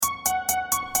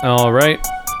All right.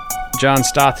 John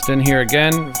Stockton here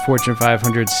again, Fortune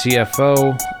 500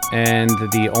 CFO, and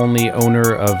the only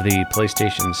owner of the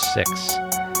PlayStation 6.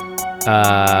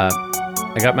 I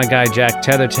got my guy Jack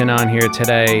Tetherton on here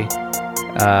today,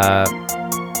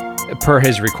 per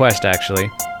his request,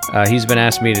 actually. He's been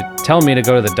asking me telling me to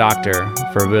go to the doctor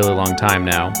for a really long time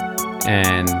now,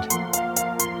 and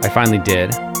I finally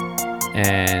did.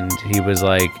 And he was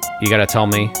like, "You got to tell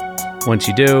me once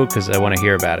you do, because I want to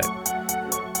hear about it."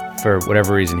 For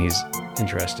whatever reason, he's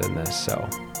interested in this. So,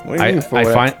 what do you mean,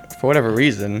 for whatever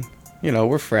reason? You know,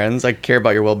 we're friends. I care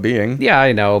about your well-being. Yeah,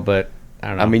 I know, but I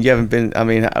don't know. I mean, you haven't been. I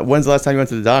mean, when's the last time you went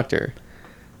to the doctor?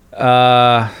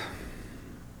 I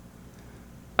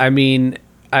mean,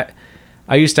 I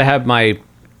used to have my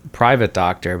private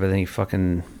doctor, but then he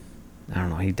fucking, I don't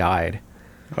know, he died.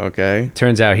 Okay.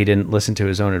 Turns out he didn't listen to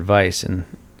his own advice, and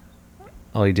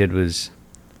all he did was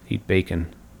eat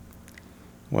bacon.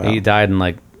 Wow. He died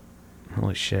in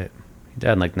holy shit. He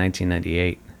died in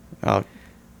 1998. Oh,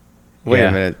 wait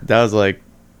a minute. That was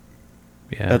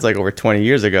that's like over 20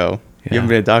 years ago. Yeah. You haven't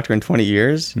been a doctor in 20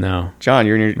 years? No. John,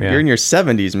 you're in your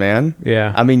 70s, man.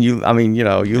 Yeah. I mean, you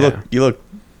look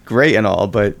great and all,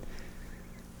 but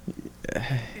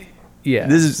yeah.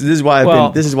 This is why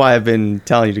I've been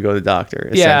telling you to go to the doctor.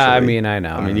 Yeah, I mean, I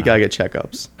know. You got to get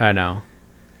checkups. I know.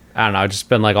 I don't know. I've just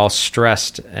been all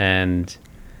stressed and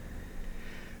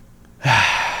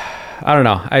I don't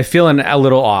know. I'm feeling a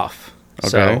little off.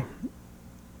 Okay.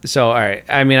 So all right.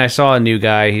 I mean, I saw a new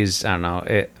guy. He's, I don't know.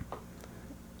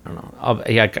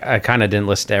 I kind of didn't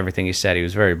listen to everything he said. He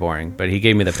was very boring, but he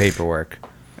gave me the paperwork.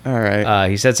 All right.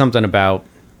 He said something about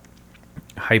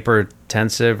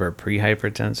hypertensive or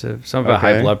pre-hypertensive. Something about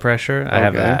high blood pressure. I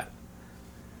have that.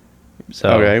 So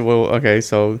okay. Well. Okay.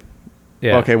 So.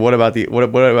 Yeah. Okay. What about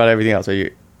everything else? Do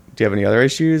you have any other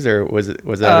issues, or was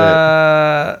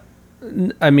that it?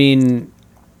 I mean,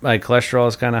 my cholesterol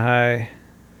is kind of high.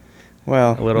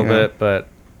 Well, a little bit, but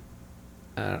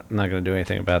I'm not going to do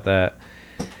anything about that.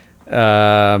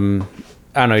 I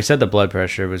don't know. He said the blood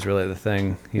pressure was really the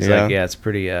thing. He's like, it's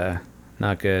pretty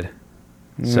not good.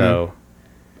 Mm-hmm. So,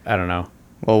 I don't know.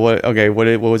 Well, what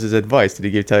was his advice?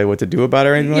 Did he tell you what to do about it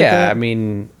or anything like that? Yeah, I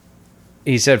mean,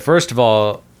 he said, first of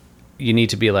all, you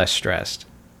need to be less stressed.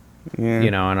 Yeah.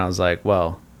 And I was like,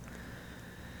 well,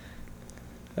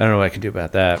 I don't know what I can do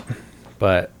about that.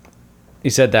 But he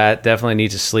said that definitely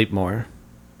need to sleep more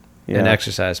and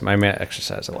exercise. I mean, I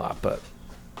exercise a lot, but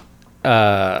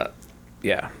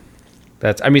yeah.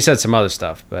 He said some other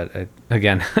stuff, but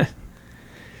again,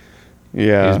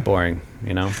 yeah, he's boring,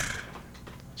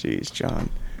 Jeez, John.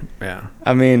 Yeah.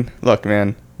 I mean, look,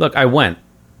 man. Look, I went.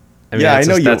 I mean,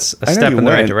 that's a step in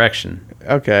the right direction.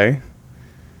 Okay.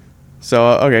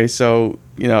 So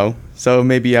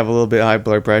maybe you have a little bit high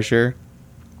blood pressure.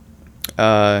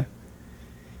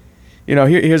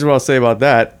 Here's what I'll say about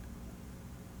that.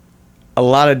 A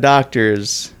lot of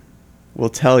doctors will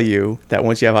tell you that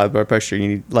once you have high blood pressure, you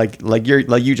need like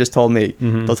you just told me.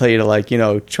 Mm-hmm. They'll tell you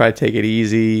to try to take it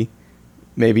easy.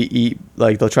 Maybe eat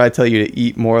they'll try to tell you to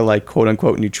eat more quote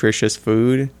unquote nutritious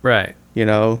food. Right.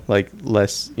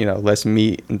 Less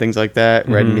meat and things like that,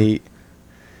 red Mm-hmm. meat.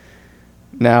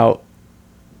 Now,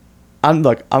 I'm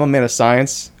a man of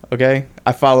science, okay?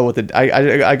 I follow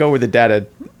I go where the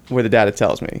data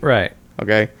tells me. Right.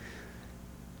 Okay?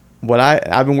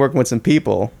 I've been working with some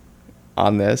people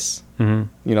on this.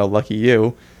 Mm-hmm. Lucky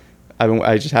you.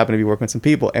 I just happen to be working with some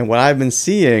people, and what I've been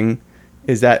seeing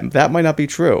is that might not be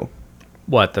true.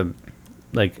 What, the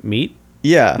meat?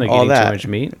 Yeah, all eating that. too much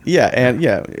meat? Yeah,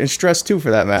 and stress too, for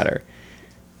that matter.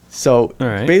 So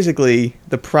basically,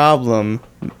 the problem,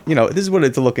 this is what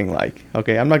it's looking like.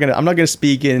 Okay, I'm not gonna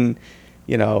speak in,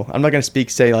 I'm not gonna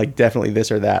say definitely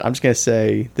this or that. I'm just gonna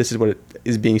say this is what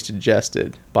is being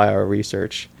suggested by our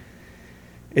research.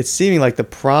 It's seeming like the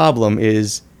problem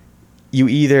is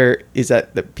that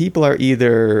the people are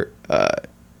either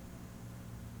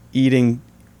eating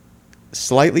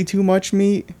slightly too much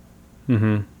meat,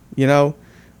 mm-hmm.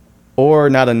 Or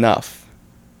not enough.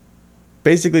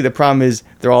 Basically, the problem is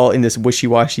they're all in this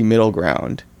wishy-washy middle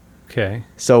ground. Okay.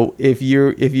 So if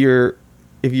you're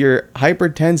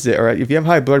hypertensive or if you have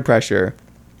high blood pressure,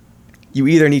 you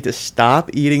either need to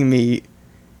stop eating meat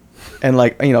and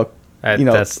this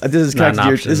is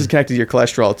connected to your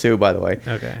cholesterol too, by the way.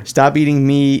 Okay. Stop eating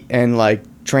meat and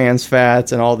trans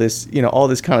fats and all this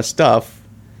kind of stuff,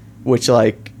 which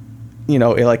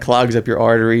it clogs up your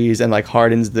arteries and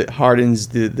hardens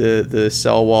the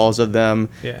cell walls of them,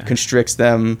 constricts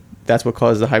them. That's what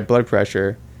causes the high blood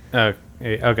pressure.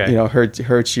 Okay.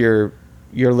 Hurts your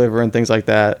liver and things like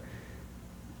that.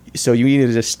 So you need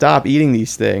to just stop eating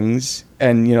these things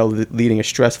and leading a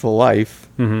stressful life,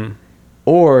 Mm-hmm.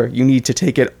 or you need to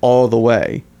take it all the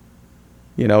way.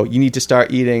 You need to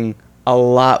start eating a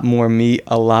lot more meat,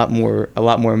 a lot more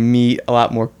meat, a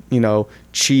lot more,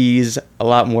 cheese, a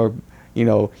lot more,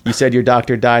 you said your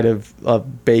doctor died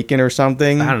of bacon or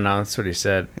something. I don't know. That's what he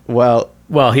said. Well,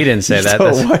 he didn't say that.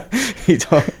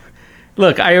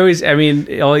 Look,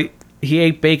 he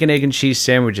ate bacon, egg, and cheese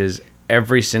sandwiches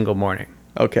every single morning.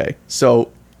 Okay.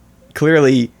 So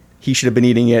clearly he should have been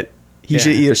eating it. He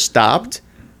should have either stopped.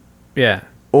 Yeah.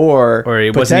 Or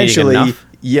he wasn't eating enough.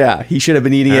 Yeah, he should have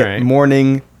been eating it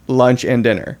morning, lunch, and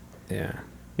dinner. Yeah.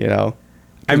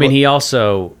 He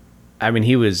also,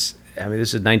 this was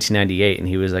 1998, and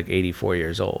he was like 84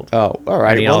 years old. Oh, all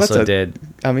right. And he also did.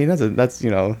 That's he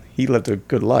lived a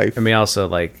good life. He also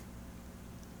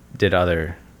did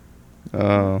other.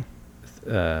 Oh.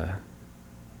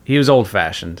 He was old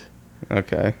fashioned.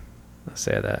 Okay. I'll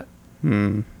say that.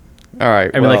 All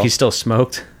right. He still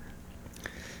smoked.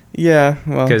 Yeah,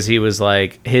 well, because he was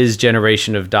his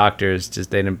generation of doctors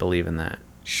they didn't believe in that.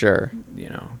 Sure.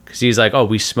 Because he's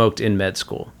we smoked in med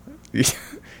school.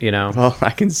 Well, I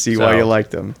can see why you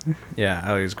liked him.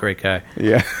 Yeah, he was a great guy.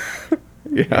 Yeah.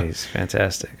 Yeah, he's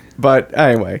fantastic. But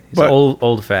anyway, he's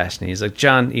old fashioned. He's like,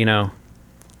 John,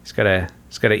 he's gotta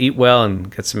eat well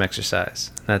and get some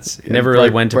exercise. Never really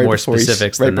went to more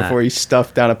specifics than that. Right before he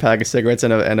stuffed down a pack of cigarettes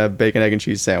and a bacon, egg, and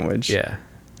cheese sandwich. Yeah.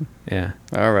 Yeah.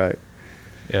 All right.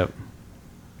 Yep.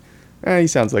 He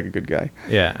sounds like a good guy.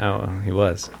 Yeah. Oh, he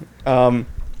was.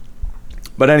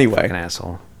 But anyway. Fucking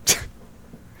asshole.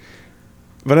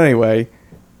 But anyway,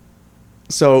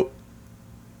 so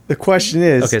the question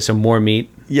is... Okay, so more meat?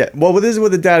 Yeah. Well, this is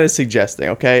what the data is suggesting,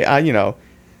 okay?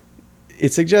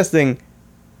 It's suggesting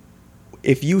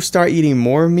if you start eating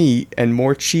more meat and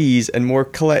more cheese and more...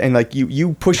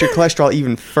 you push your cholesterol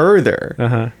even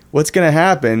further, what's going to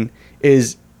happen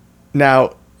is...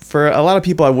 Now, for a lot of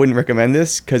people, I wouldn't recommend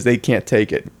this because they can't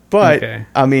take it. But, okay.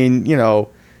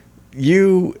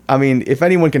 If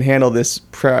anyone can handle this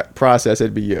process,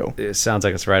 it'd be you. It sounds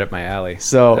like it's right up my alley.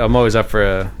 So I'm always up for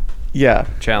a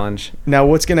challenge. Now,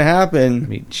 what's going to happen?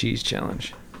 Meat and cheese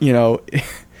challenge.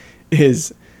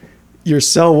 Is your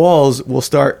cell walls it'll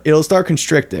start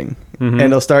constricting,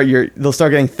 and they'll start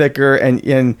getting thicker, and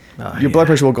your blood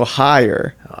pressure will go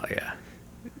higher. Oh yeah.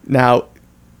 Now,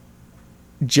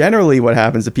 generally, what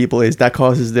happens to people is that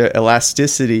causes the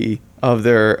elasticity of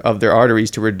their arteries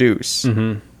to reduce,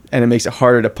 and it makes it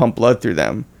harder to pump blood through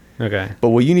them. Okay. But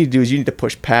what you need to do is you need to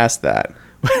push past that.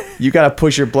 You got to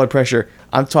push your blood pressure.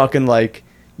 I'm talking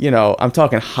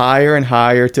higher and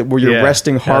higher to where your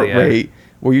resting heart rate,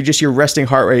 where your resting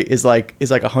heart rate is like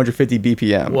 150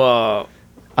 BPM. Whoa.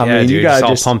 Dude, you got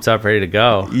all pumped up, ready to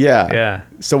go. Yeah. Yeah.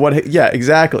 So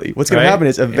exactly. What's going to happen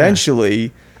is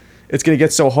eventually it's going to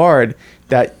get so hard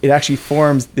that it actually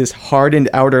forms this hardened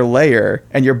outer layer,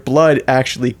 and your blood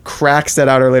actually cracks that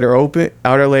outer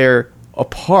layer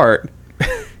apart,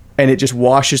 and it just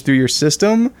washes through your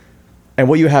system. And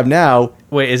what you have now...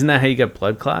 Wait, isn't that how you get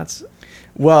blood clots?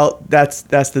 Well, that's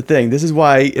the thing. This is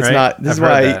why it's not. This is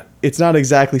why it's not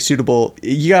exactly suitable.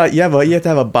 You have to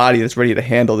have a body that's ready to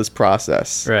handle this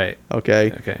process. Right.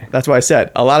 Okay. Okay. That's why I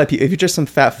said a lot of people. If you're just some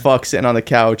fat fuck sitting on the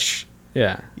couch,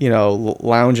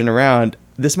 lounging around,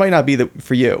 this might not be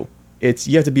for you.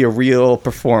 You have to be a real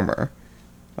performer.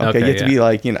 Okay. You have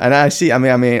to be and I see.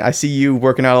 I see you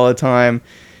working out all the time,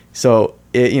 so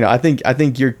I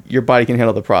think your body can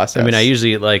handle the process. I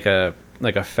usually eat like a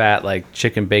fat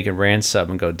chicken bacon ranch sub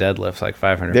and go deadlift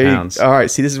 500 pounds. All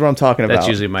right, see, this is what I'm talking about. That's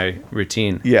usually my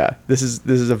routine. Yeah, this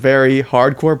is a very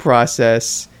hardcore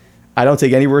process. I don't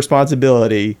take any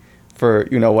responsibility for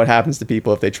what happens to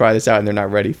people if they try this out and they're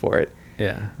not ready for it.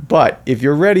 Yeah. But if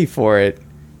you're ready for it,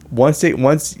 once that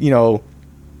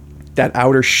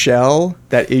outer shell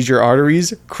that is your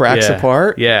arteries cracks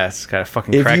apart. Yeah, it's gotta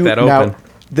fucking crack that open. Now,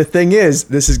 the thing is,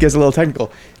 gets a little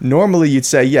technical. Normally, you'd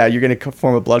say, you're going to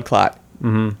form a blood clot.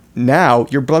 Mm-hmm. Now,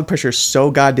 your blood pressure is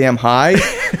so goddamn high,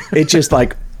 it just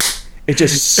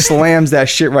slams that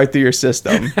shit right through your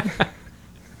system.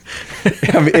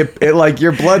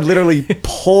 Your blood literally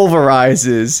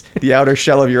pulverizes the outer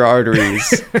shell of your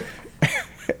arteries.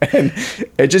 And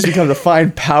it just becomes a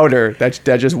fine powder that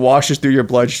just washes through your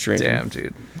bloodstream. Damn,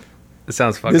 dude. This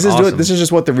sounds fucking awesome. This is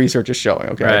just what the research is showing,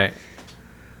 okay? Right.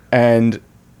 And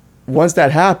once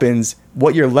that happens,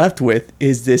 what you're left with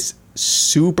is this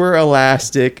super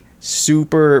elastic,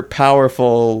 super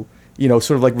powerful,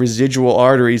 sort of like residual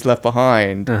arteries left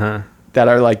behind that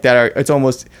are it's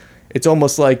almost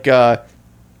like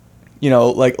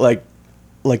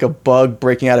like a bug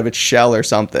breaking out of its shell or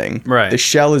something. Right. The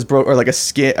shell is broke, or like a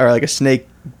skin, or like a snake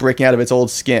breaking out of its old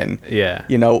skin. Yeah.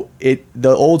 You know,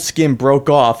 the old skin broke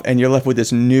off, and you're left with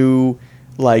this new,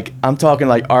 like, I'm talking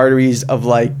like arteries of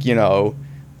like, you know,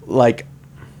 like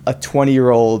a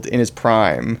 20-year-old in his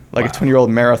prime, like a 20-year-old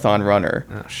marathon runner.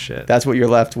 Oh shit. That's what you're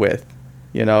left with.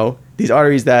 You know, these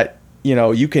arteries that, you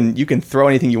know, you can throw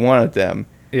anything you want at them.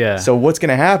 Yeah. So what's going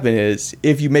to happen is,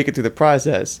 if you make it through the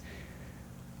process,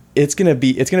 it's going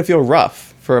to feel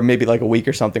rough for maybe like a week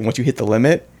or something once you hit the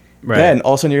limit. Right. Then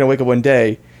all of a sudden you're going to wake up one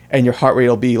day and your heart rate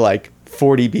will be like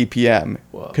 40 BPM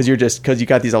because you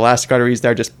got these elastic arteries that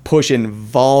are just pushing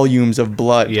volumes of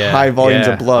blood, high volumes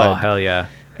of blood. Oh, hell yeah.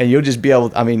 And you'll just be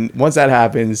able, I mean, once that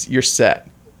happens, you're set.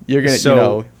 You're going to, you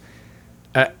know.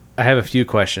 I have a few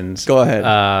questions. Go ahead.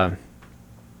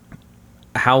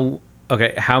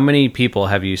 How many people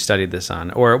have you studied this on?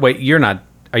 Or wait,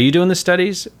 are you doing the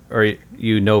studies, or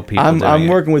you know people? I'm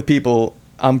working with people.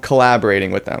 I'm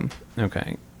collaborating with them.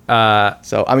 Okay.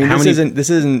 So I mean, this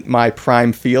isn't my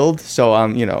prime field. So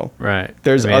I'm, you know, right.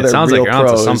 There's other real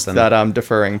pros that I'm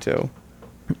deferring to.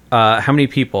 How many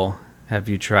people have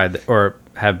you tried, or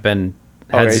have been?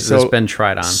 Has this been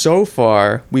tried on? So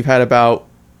far, we've had about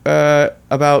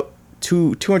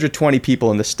 220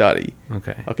 people in the study.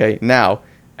 Okay. Okay. Now,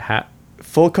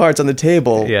 full cards on the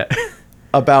table. Yeah.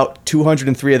 About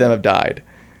 203 of them have died.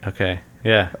 Okay.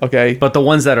 Yeah. Okay. But the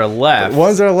ones that are left,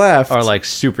 are like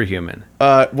superhuman.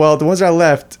 Well, the ones that are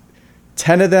left,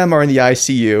 10 of them are in the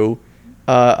ICU.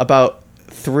 About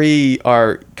 3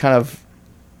 are kind of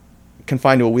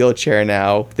confined to a wheelchair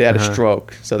now. They had a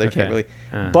stroke, so they can't really.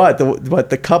 But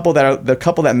the couple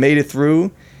that made it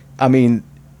through, I mean,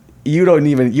 you don't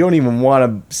even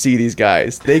want to see these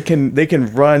guys. They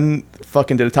can run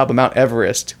fucking to the top of Mount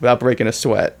Everest without breaking a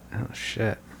sweat. Oh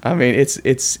shit. I mean,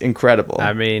 it's incredible.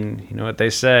 I mean, you know what they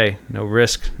say: no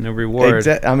risk, no reward.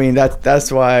 I mean,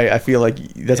 that's why I feel like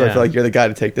why I feel like you're the guy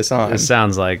to take this on. This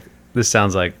sounds like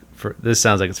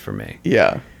it's for me.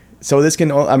 Yeah. So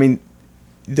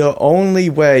the only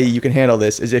way you can handle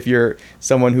this is if you're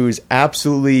someone who's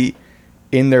absolutely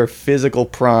in their physical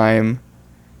prime,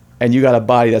 and you got a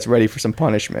body that's ready for some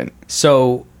punishment.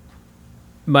 So,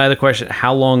 my other question: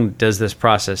 how long does this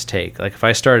process take? Like, if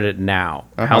I started it now,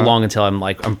 how long until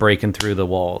I'm breaking through the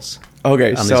walls?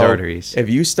 Okay, on these arteries. If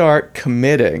you start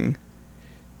committing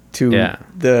to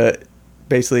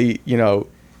basically, you know,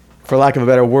 for lack of a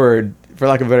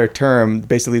better term,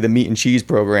 basically the meat and cheese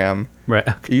program. Right.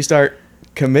 You start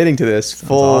committing to this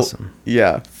full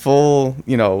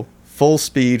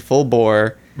speed, full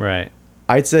bore. Right.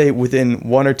 I'd say within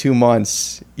 1 or 2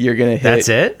 months, you're going to hit. That's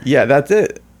it? Yeah, that's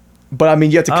it. But I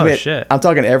mean, you have to commit. Oh, shit. I'm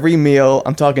talking every meal.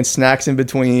 I'm talking snacks in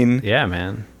between. Yeah,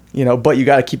 man. You know, but you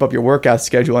got to keep up your workout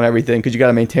schedule and everything because you got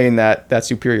to maintain that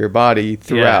superior body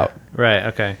throughout. Yeah. Right.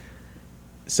 Okay.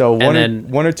 So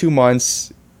 1 or 2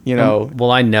 months, you know.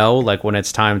 Will I know like when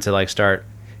it's time to like start?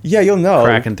 Yeah, you'll know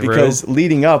cracking through, because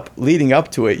leading up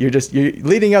to it, you're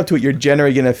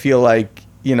generally going to feel like,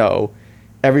 you know,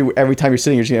 every time you're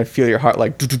sitting, you're just going to feel your heart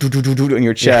like in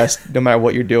your chest, no matter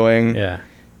what you're doing. Yeah.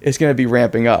 It's going to be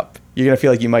ramping up. You're going to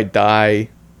feel like you might die,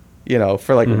 you know,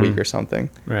 for like a week or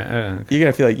something. Right. Okay. You're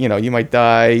going to feel like, you know, you might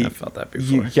die. I felt that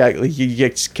before. You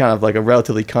get kind of like a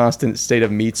relatively constant state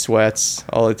of meat sweats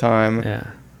all the time.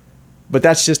 Yeah. But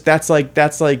that's like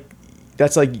the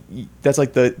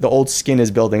old skin is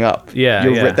building up.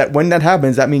 Yeah. That when that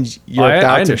happens, that means you're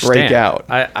about to break out.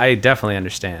 I definitely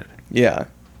understand. Yeah.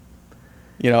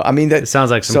 You know, I mean, it sounds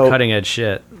like some cutting edge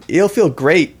shit. It'll feel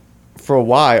great for a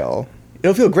while.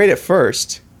 It'll feel great at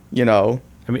first, you know.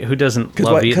 I mean, who doesn't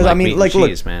love eating meat and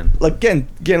cheese, man? Like getting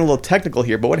a little technical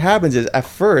here, but what happens is at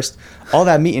first, all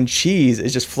that meat and cheese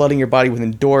is just flooding your body with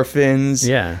endorphins.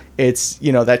 Yeah. It's,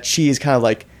 you know, that cheese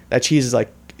is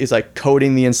like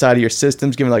coating the inside of your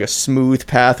systems, giving like a smooth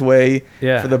pathway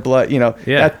for the blood, you know.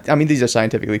 Yeah. I mean, these are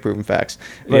scientifically proven facts.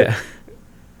 But, yeah.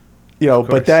 You know,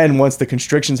 but then once the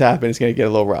constrictions happen, it's going to get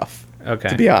a little rough. Okay.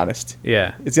 To be honest.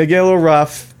 Yeah. It's going to get a little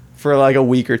rough for like a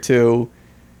week or two.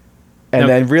 And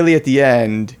then really at the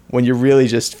end, when you're really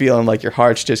just feeling like your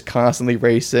heart's just constantly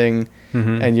racing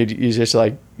and you're just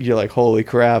like, holy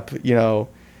crap, you know,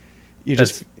 you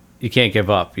can't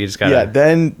give up. You just got to. Yeah.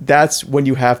 Then that's when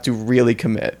you have to really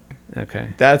commit.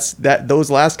 Okay. Those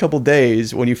last couple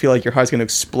days when you feel like your heart's going to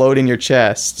explode in your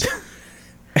chest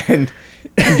and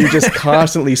you're just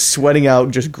constantly sweating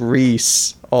out just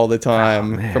grease all the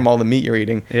time from all the meat you're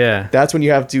eating. Yeah. That's when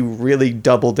you have to really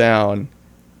double down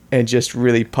and just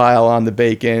really pile on the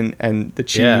bacon and the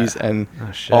cheese and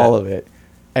all of it.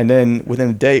 And then within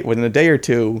a day or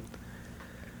two,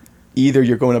 either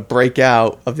you're going to break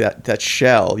out of that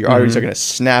shell, your arteries are going to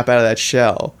snap out of that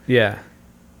shell. Yeah.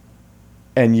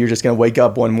 And you're just going to wake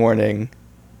up one morning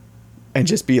and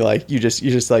just be like, you're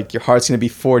just like, your heart's going to be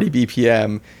 40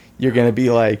 BPM. You're going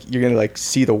to like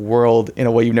see the world in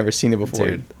a way you've never seen it before.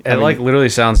 Dude, it like literally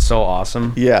sounds so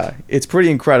awesome. Yeah. It's pretty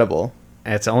incredible.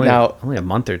 It's only a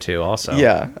month or two also.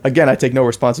 Yeah. Again, I take no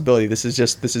responsibility. This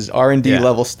is R&D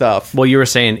level stuff. Well, you were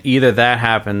saying either that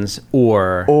happens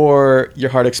or your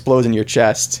heart explodes in your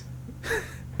chest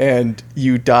and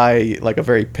you die like a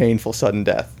very painful sudden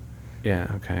death.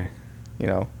 Yeah, okay. You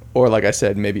know, or like I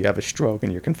said, maybe you have a stroke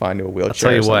and you're confined to a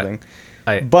wheelchair or something.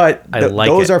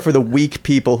 Those are for the weak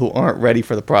people who aren't ready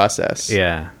for the process.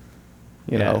 Yeah.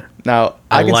 You know. Now,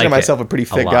 I consider myself a pretty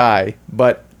fit guy,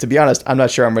 but to be honest, I'm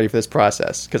not sure I'm ready for this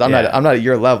process because I'm not at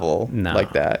your level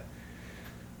like that.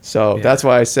 So that's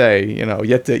why I say, you know,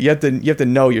 you have to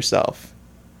know yourself.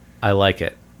 I like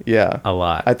it. Yeah. A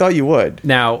lot. I thought you would.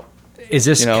 Now, is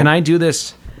this, can I do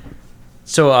this?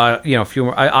 So, you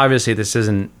know, obviously this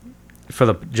isn't for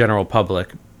the general public.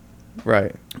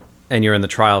 Right. And you're in the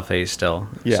trial phase still,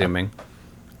 assuming.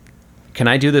 Can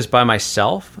I do this by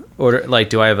myself? Or like,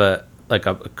 do I have a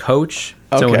coach?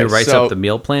 Someone who writes up the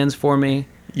meal plans for me?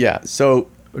 Yeah. So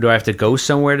or do I have to go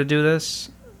somewhere to do this?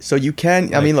 So you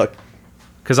can, I mean, look,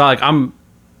 because I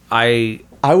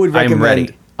would recommend, I'm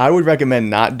ready. I would recommend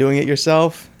not doing it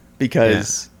yourself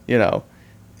because, you know,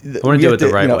 I want to do it the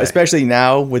right way. Especially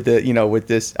now with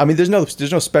this. I mean, there's no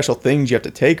special things you have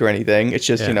to take or anything. It's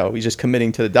just, you know, you're just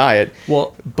committing to the diet.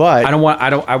 Well, but I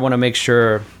want to make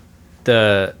sure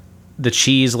the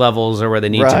cheese levels are where they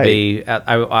need to be.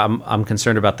 I'm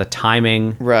concerned about the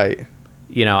timing. Right.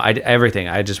 You know, everything.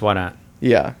 I just want to.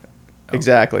 Yeah.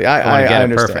 Exactly. I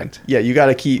understand. Perfect. Yeah. You got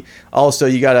to keep. Also,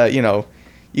 you got to, you know,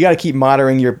 you got to keep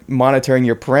monitoring your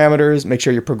parameters. Make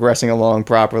sure you're progressing along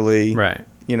properly. Right.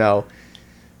 You know.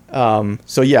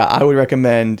 So yeah, I would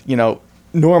recommend, you know,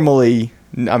 normally,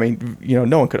 I mean, you know,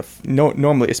 no one could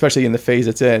normally, especially in the phase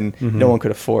it's in, no one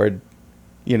could afford,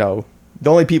 you know, the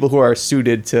only people who are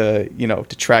suited to, you know,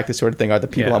 to track this sort of thing are the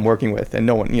people I'm working with, and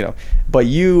no one, you know, but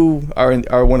you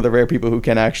are one of the rare people who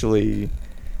can actually,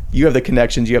 you have the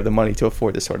connections, you have the money to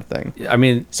afford this sort of thing. I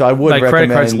mean, so I would recommend,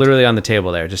 credit card's literally on the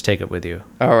table there. Just take it with you.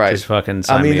 All right. Just fucking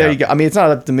sign me there up. you go. I mean, it's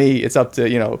not up to me. It's up to,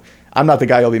 you know, I'm not the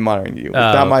guy who'll be monitoring you. It's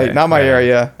not my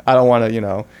area. I don't want to, you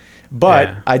know,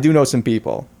 but I do know some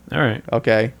people. All right.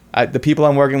 Okay. The people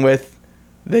I'm working with,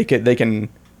 they should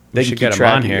get them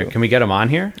on here. Can we get them on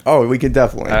here? Oh, we could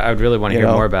definitely. I would really want to hear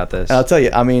more about this. And I'll tell you,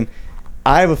 I mean,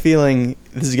 I have a feeling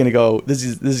this is going to go, this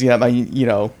is going to, you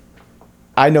know,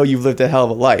 I know you've lived a hell of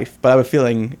a life, but I have a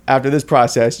feeling after this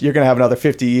process, you're going to have another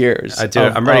 50 years.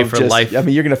 I'm ready for life. I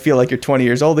mean, you're going to feel like you're 20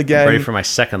 years old again. I'm ready for my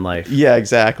second life. Yeah,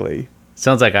 exactly.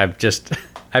 Sounds like I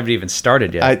haven't even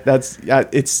started yet. That's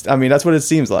what it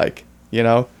seems like, you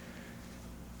know?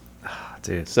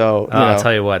 Dude. So, I'll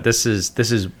tell you what, this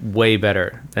is way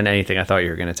better than anything I thought you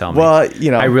were going to tell me. Well,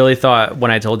 you know, I really thought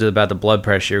when I told you about the blood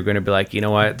pressure, you were going to be like, you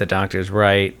know what, the doctor's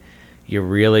right. You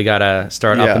really got to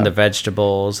start upping the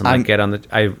vegetables and like get on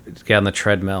the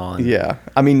treadmill and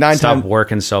I mean, stop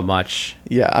working so much.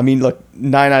 Yeah. I mean, look,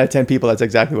 9 out of 10 people, that's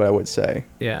exactly what I would say.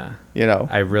 Yeah. You know,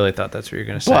 I really thought that's what you were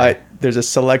going to say. But there's a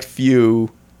select few,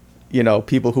 you know,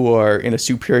 people who are in a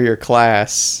superior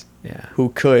class who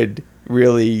could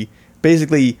really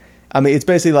basically, I mean, it's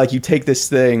basically like you take this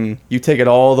thing, you take it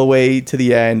all the way to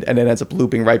the end and it ends up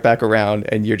looping right back around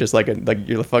and you're just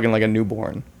you're fucking like a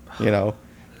newborn, you know?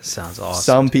 Sounds awesome.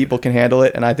 Some people can handle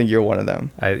it, and I think you're one of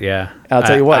them. And I'll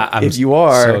tell you what, if you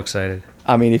are so excited.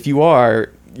 I mean, if you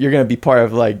are, you're gonna be part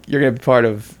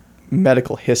of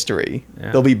medical history.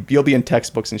 Yeah. You'll be in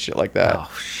textbooks and shit like that.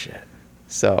 Oh shit.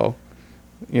 So,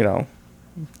 you know,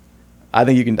 I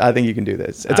think you can do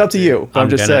this. It's up to you. But I'm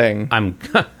just saying.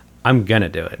 I'm gonna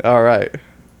do it. All right,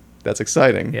 that's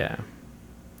exciting. Yeah.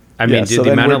 I mean, dude,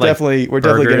 the amount of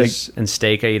burgers and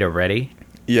steak I eat already.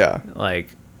 Yeah. Like,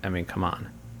 I mean, come on.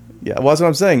 Yeah, well, that's what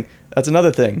I'm saying. That's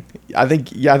another thing. I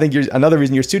think you're another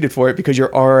reason you're suited for it because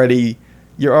you're already,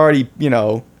 you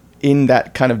know, in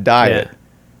that kind of diet. Yeah.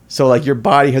 So like your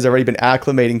body has already been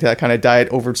acclimating to that kind of diet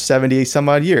over 70 some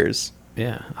odd years.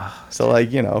 Yeah. Oh, so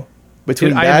like, you know,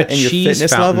 between that and your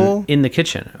fitness level in the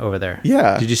kitchen over there.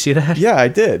 Yeah. Did you see that? Yeah, I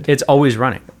did. It's always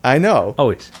running. I know.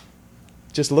 Always.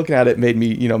 Just looking at it made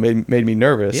me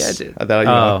nervous. Yeah, it did.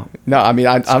 No, I mean,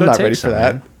 I'm not ready for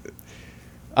that. Man.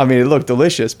 I mean, it looked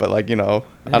delicious, but like, you know,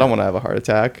 I don't want to have a heart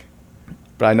attack.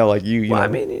 But I know, like you know. I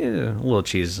mean, a little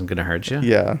cheese isn't going to hurt you.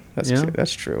 Yeah,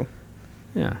 that's true.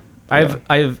 Yeah, I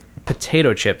have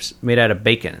potato chips made out of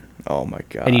bacon. Oh my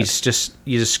god! And you just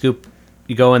scoop,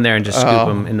 you go in there and just scoop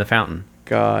them in the fountain.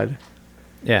 God.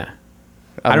 Yeah.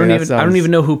 I don't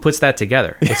even know who puts that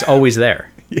together. It's always there.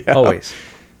 Always.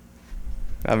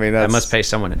 I mean, I must pay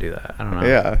someone to do that. I don't know.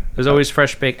 Yeah. There's always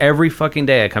fresh bacon. Every fucking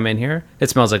day I come in here, it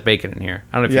smells like bacon in here.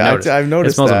 I don't know if you noticed. I've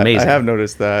noticed. It smells amazing. I have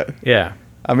noticed that. Yeah.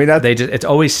 I mean, it's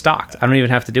always stocked. I don't even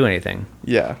have to do anything.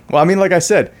 Yeah. Well, I mean, like I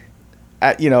said,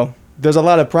 there's a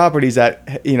lot of properties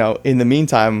that, in the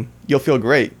meantime, you'll feel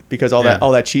great because all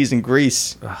that cheese and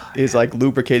grease is like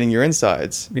lubricating your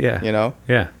insides. Yeah.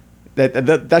 Yeah.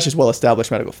 That's just well-established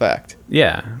medical fact.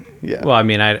 Yeah. Yeah. Well, I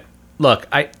mean,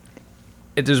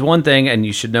 if there's one thing, and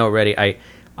you should know already,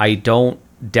 I don't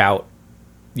doubt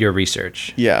your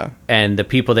research. Yeah. And the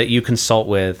people that you consult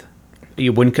with,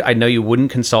 I know you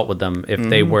wouldn't consult with them if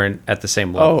they weren't at the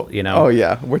same level, Oh,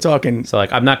 yeah. We're talking. So,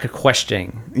 like, I'm not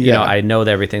questioning. I know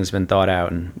that everything's been thought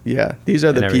out. Yeah. These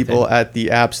are the people at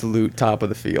the absolute top of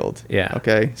the field. Yeah.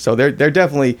 Okay. So they're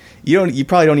definitely, you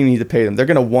probably don't even need to pay them. They're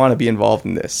going to want to be involved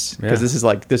in this because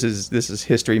this is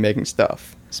history making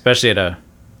stuff. Especially at a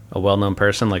well-known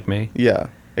person like me. Yeah,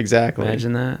 exactly.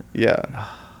 Imagine that. Yeah.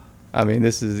 I mean,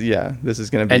 this is going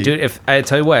to be. And dude, if I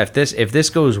tell you what, if this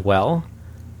goes well,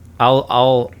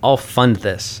 I'll fund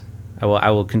this. I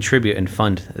will contribute and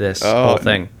fund this whole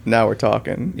thing. Now we're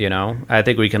talking. I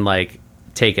think we can like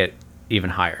take it even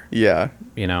higher. Yeah.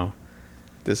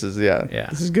 This is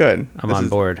This is good. I'm on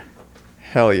board.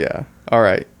 Hell yeah. All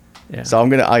right. Yeah. So I'm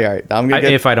gonna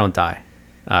if I don't die,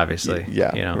 obviously.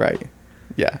 Yeah. Right.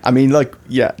 Yeah. I mean,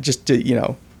 just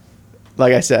to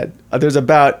like I said, there's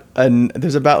about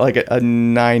like a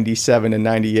 97 and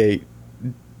 98%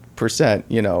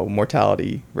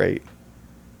 mortality rate,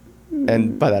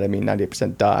 and by that I mean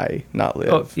 98% die, not live.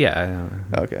 Oh yeah.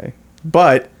 Okay,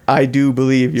 but I do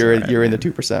believe you're in the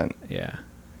 2%. Yeah.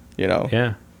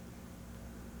 Yeah.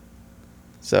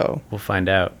 So we'll find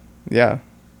out. Yeah.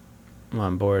 I'm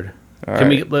on board. All Can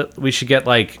right. we should get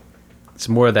like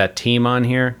some more of that team on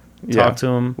here. Talk to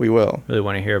them. We will. Really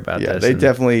want to hear about this. Yeah, they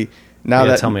definitely. Now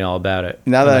that tell me all about it.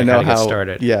 Now that I know how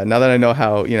started. Yeah, now that I know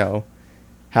how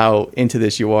into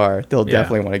this you are, they'll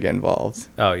definitely want to get involved.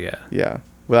 Oh yeah. Yeah,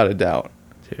 without a doubt.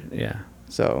 Dude, yeah.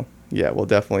 So yeah, we'll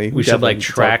definitely. We should like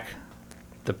track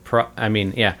we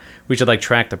should like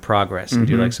track the progress and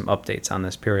do like some updates on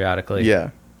this periodically.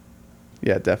 Yeah.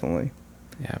 Yeah, definitely.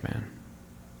 Yeah, man.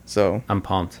 So I'm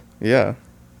pumped. Yeah.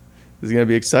 This is gonna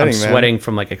be exciting, man. I'm sweating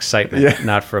from like excitement,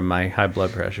 not from my high blood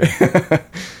pressure.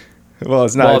 Well,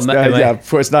 it's not.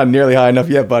 It's not nearly high enough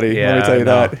yet, buddy. Yeah, Let me tell you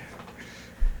that.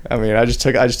 I mean, I just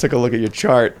took a look at your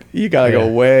chart. You gotta go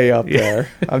way up there.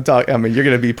 I'm talking. I mean, you're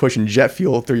gonna be pushing jet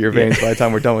fuel through your veins by the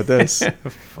time we're done with this.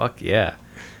 Fuck yeah.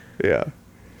 Yeah.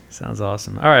 Sounds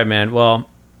awesome. All right, man. Well,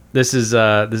 this is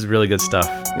really good stuff.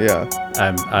 Yeah.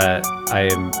 I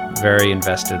am very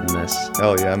invested in this.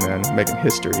 Hell yeah, man! Making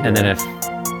history.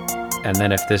 And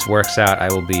then if this works out, I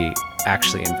will be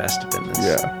actually invested in this.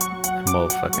 Yeah. And we'll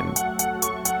fucking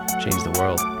change the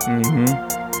world. Mm-hmm.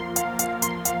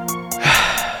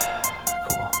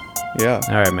 Cool. Yeah.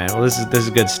 All right, man. Well, this is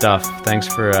good stuff. Thanks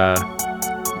for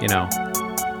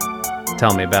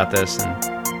telling me about this, and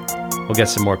we'll get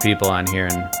some more people on here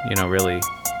and really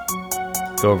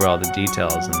go over all the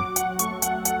details and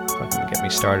fucking get me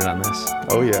started on this.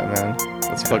 Oh yeah, man.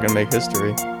 Let's fucking make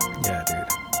history. Yeah, dude.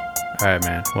 All right,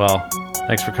 man. Well,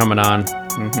 thanks for coming on.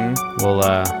 Mm-hmm. We'll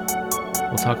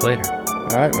talk later.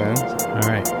 All right, man. All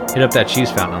right. Hit up that cheese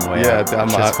fountain on the way out. Yeah, I'm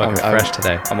fucking fresh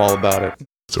today. I'm all about it.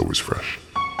 It's always fresh.